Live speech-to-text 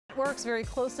Works very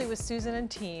closely with Susan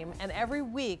and team, and every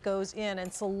week goes in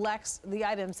and selects the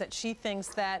items that she thinks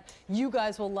that you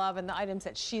guys will love and the items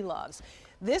that she loves.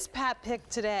 This Pat pick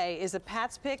today is a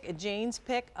Pat's pick, a Jayne's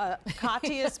pick, a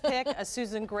Katya's pick, a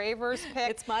Susan Graver's pick.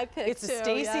 It's my pick It's too, a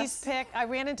Stacy's yes. pick. I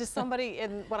ran into somebody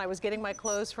when I was getting my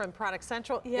clothes from Product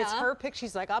Central. Yeah. It's her pick.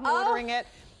 She's like, I'm ordering it.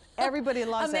 Everybody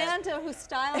loves Amanda, who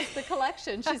styles the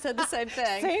collection, she said the same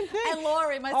thing. Same thing. And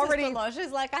Lori, my sister-in-law,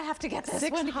 she's like, I have to get this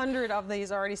 600 of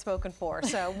these already spoken for.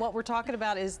 So what we're talking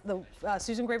about is the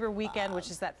Susan Graver Weekend,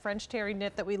 which is that French terry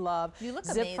knit that we love. You look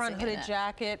Zip front hooded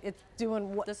jacket. It's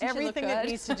doing everything it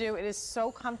needs to do. It is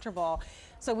so comfortable.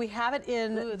 So we have it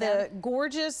in the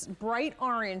gorgeous bright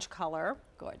orange color.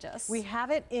 Gorgeous. We have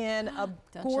it in a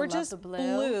gorgeous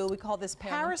blue. We call this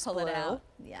Paris blue. It out.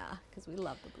 Yeah, because we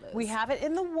love the blues. We have it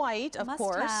in the white, of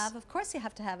course. Must have. Of course, you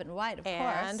have to have it in white, of course.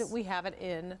 And we have it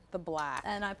in the black.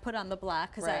 And I put on the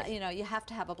black because you know, you have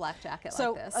to have a black jacket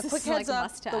like this. So a quick heads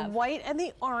up: the white and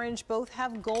the orange both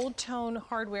have gold tone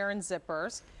hardware and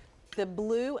zippers. The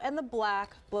blue and the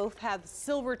black both have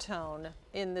silver tone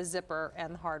in the zipper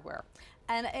and the hardware.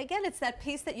 And again, it's that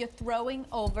piece that you're throwing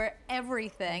over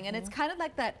everything. And it's kind of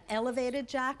like that elevated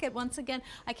jacket. Once again,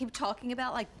 I keep talking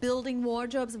about like building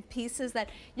wardrobes of pieces that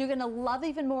you're gonna love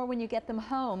even more when you get them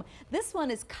home. This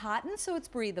one is cotton, so it's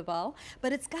breathable,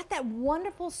 but it's got that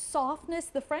wonderful softness.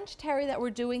 The French terry that we're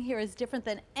doing here is different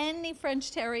than any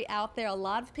French terry out there. A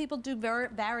lot of people do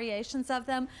variations of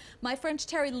them. My French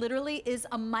terry literally is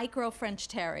a micro French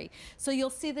terry. So you'll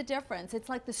see the difference. It's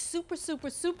like the super, super,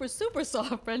 super, super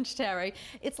soft French terry.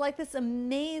 It's like this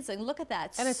amazing, look at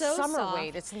that. And it's so summer soft.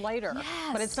 weight, it's lighter. Yes.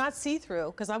 But it's not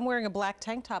see-through, because I'm wearing a black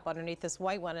tank top underneath this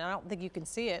white one, and I don't think you can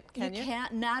see it, can you? You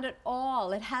can't, not at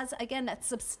all. It has, again, that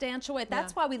substantial weight.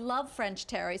 That's why we love French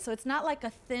terry. So it's not like a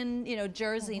thin, you know,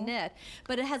 jersey knit,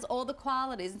 but it has all the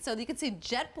qualities. And so you can see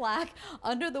jet black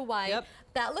under the white. Yep.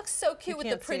 That looks so cute with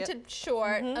the printed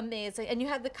short, amazing. And you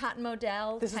have the cotton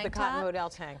modal This tank is the cotton top. modal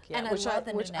tank, yeah, And which I love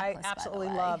the new which necklace, I absolutely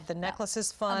by the way. love. The necklace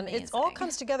is fun. It all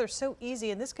comes together so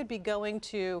easy, and this could be going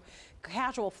to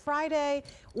casual Friday,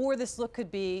 or this look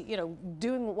could be, you know,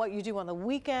 doing what you do on the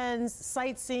weekends,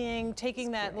 sightseeing,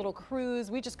 taking that little cruise.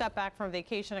 We just got back from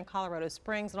vacation in Colorado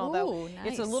Springs, and although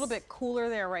it's a little bit cooler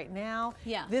there right now,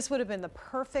 this would have been the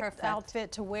perfect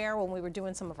outfit to wear when we were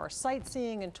doing some of our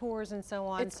sightseeing and tours and so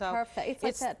on. It's perfect.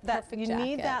 It's like that perfect you jacket.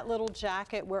 need that little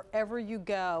jacket wherever you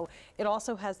go. It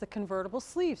also has the convertible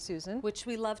sleeve, Susan. Which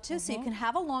we love too, so you can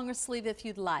have a longer sleeve if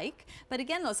you'd like. But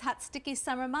again, those hot, sticky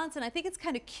summer months, and I think it's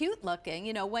kind of cute looking,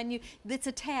 you know, when it's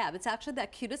a tab. It's actually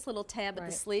that cutest little tab at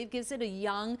the sleeve, gives it a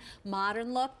young,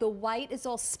 modern look. The white is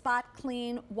all spot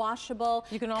clean, washable.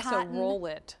 You can also roll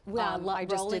it. Well, I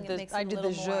just did the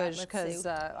zhuzh because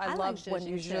I love when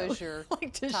you zhuzh your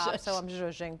top, so I'm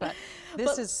zhuzhing. But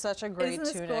this is such a great tunic.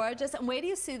 Isn't this gorgeous? And wait till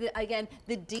you see, again,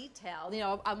 the detail. You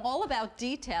know, I'm all about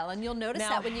detail, and you'll notice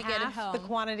that when you get it home. The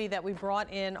quantity that we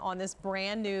brought in on this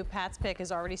brand new Pat's Pick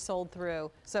is already sold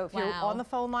through. So if you're on the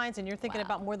phone lines and you're thinking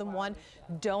about more than one,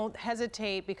 don't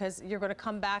hesitate, because you're going to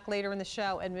come back later in the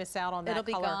show and miss out on that color.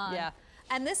 It'll be gone. Yeah.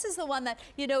 And this is the one that,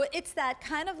 you know, it's that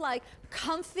kind of like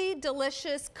comfy,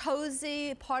 delicious,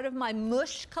 cozy part of my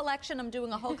mush collection. I'm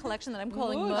doing a whole collection that I'm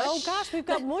calling mush. Oh gosh, we've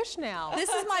got mush now. This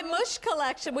is my mush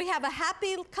collection. We have a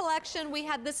happy collection.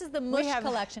 This is the mush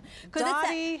collection.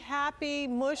 Dottie, happy,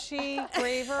 mushy,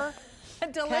 Graver.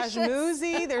 Delicious.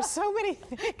 Kashmoozy, there's so many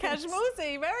things.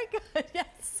 Kashmoozy, very good,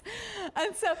 yes.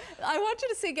 And so I want you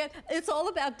to see again, it's all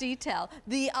about detail.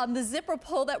 The zipper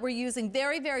pull that we're using,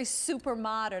 very, very super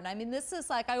modern. I mean, this is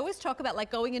like, I always talk about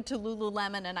like going into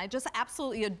Lululemon, and I just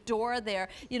absolutely adore their,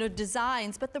 you know,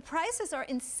 designs, but the prices are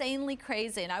insanely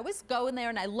crazy. And I always go in there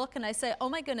and I look and I say, oh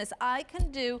my goodness, I can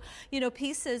do, you know,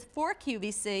 pieces for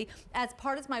QVC as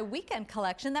part of my weekend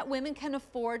collection that women can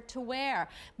afford to wear.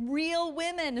 Real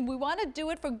women, and we want to do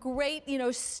it for great, you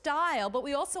know, style, but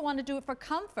we also want to do it for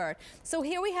comfort. So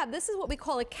here we have, this is what we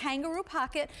call a kangaroo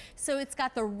pocket. So it's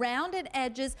got the rounded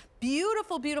edges,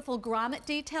 beautiful, beautiful grommet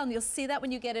detail, and you'll see that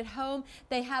when you get it home.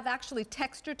 They have actually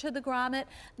texture to the grommet.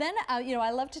 Then, you know,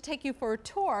 I love to take you for a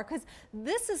tour, because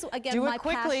this is, again, my passion. Do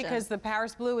it quickly, because the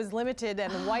Paris blue is limited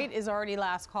and white is already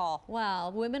last call.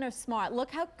 Wow, women are smart.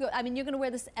 Look how good, I mean, you're going to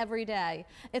wear this every day.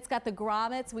 It's got the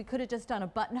grommets. We could have just done a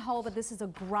buttonhole, but this is a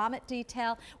grommet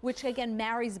detail, which, again, again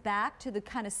marries back to the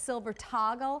kind of silver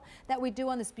toggle that we do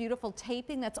on this beautiful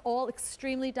taping that's all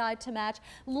extremely dyed to match.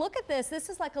 Look at this. This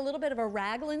is like a little bit of a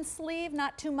raglan sleeve,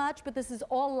 not too much, but this is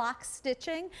all lock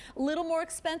stitching. A little more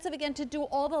expensive again to do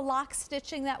all the lock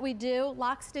stitching that we do,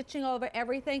 lock stitching over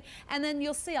everything. And then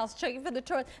you'll see, I'll show you for the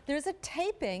tour, there's a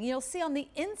taping. You'll see on the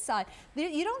inside,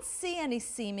 you don't see any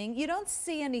seaming, you don't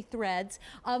see any threads.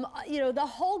 You know, the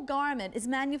whole garment is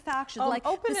manufactured like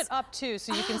open it up too,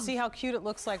 so you can see how cute it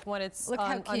looks like when it's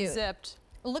unzipped.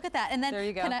 Look at that, and then there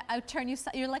you go. Can I turn you?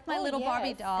 You're like my little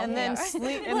Barbie doll. And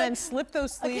then slip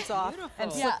those sleeves off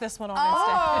and slip this one on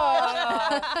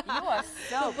instead. You are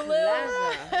so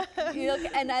clever.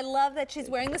 Look, and I love that she's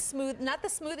wearing the smooth, not the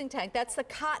smoothing tank. That's the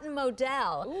cotton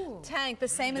modal tank, the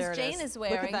same as Jayne is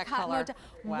wearing. Look at that cotton color.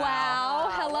 Wow.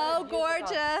 Hello,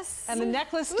 gorgeous. And the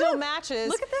necklace still matches.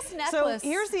 Look at this necklace. So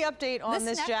here's the update on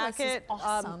this jacket. Is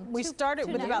awesome. We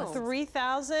started with about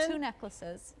 3,000. 2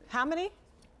 necklaces. How many?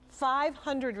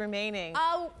 500 remaining.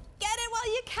 Oh, get it while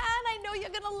you can. I know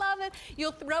you're gonna love it.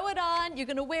 You'll throw it on. You're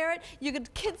gonna wear it.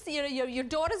 Kids, you know, your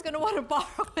daughter's gonna want to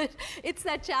borrow it. It's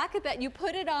that jacket that you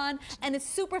put it on, and it's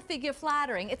super figure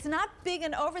flattering. It's not big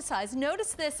and oversized.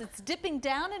 Notice this. It's dipping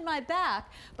down in my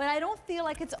back, but I don't feel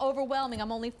like it's overwhelming.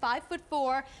 I'm only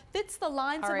 5'4", fits the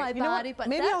lines of my body, but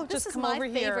maybe I'll this just is come my over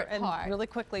here and part. really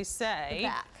quickly say, The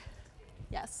back.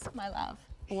 Yes, my love.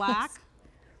 Black.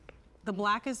 The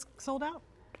black is sold out.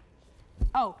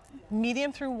 Oh,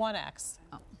 medium through 1X.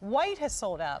 Oh. White has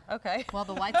sold out. Okay. Well,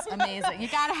 the white's amazing. You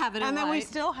got to have it in white. And then we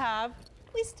still have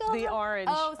the orange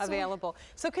available.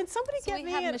 So can somebody get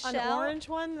me an orange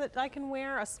one that I can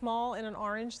wear, a small in an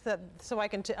orange, so I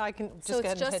can just go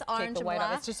ahead and take the white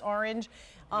off. It's just orange.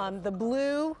 The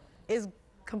blue is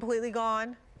completely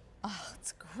gone. Oh,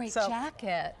 it's a great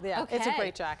jacket. Yeah, it's a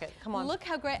great jacket. Come on. Look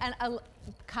how great. And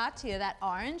Katya, that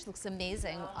orange looks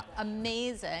amazing.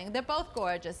 Amazing. They're both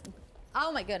gorgeous. Oh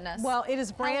my goodness. Well, it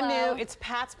is brand new. It's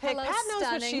Pat's pick. Pat knows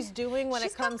what she's doing when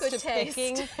it comes to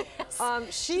picking.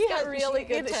 She has really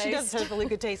good taste. She does have really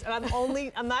good taste. And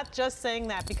I'm not just saying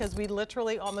that because we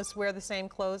literally almost wear the same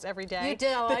clothes every day. You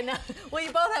do, I know. Well,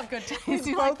 you both have good taste.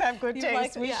 We both have good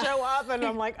taste. We show up and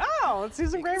I'm like, oh, it's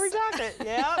Susan Graver jacket.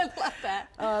 Yeah. I love that.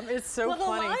 It's so funny.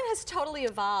 Well, the line has totally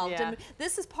evolved. Yeah. And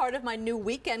this is part of my new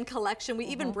weekend collection. We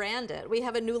even brand it. We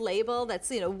have a new label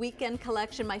that's, weekend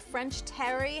collection. My French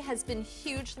terry has been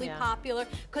hugely popular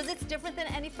because it's different than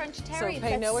any French terry. So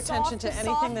pay no attention to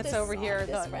anything that's over here.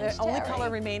 The only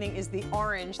color remaining is the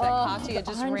orange that Katya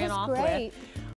just ran off with.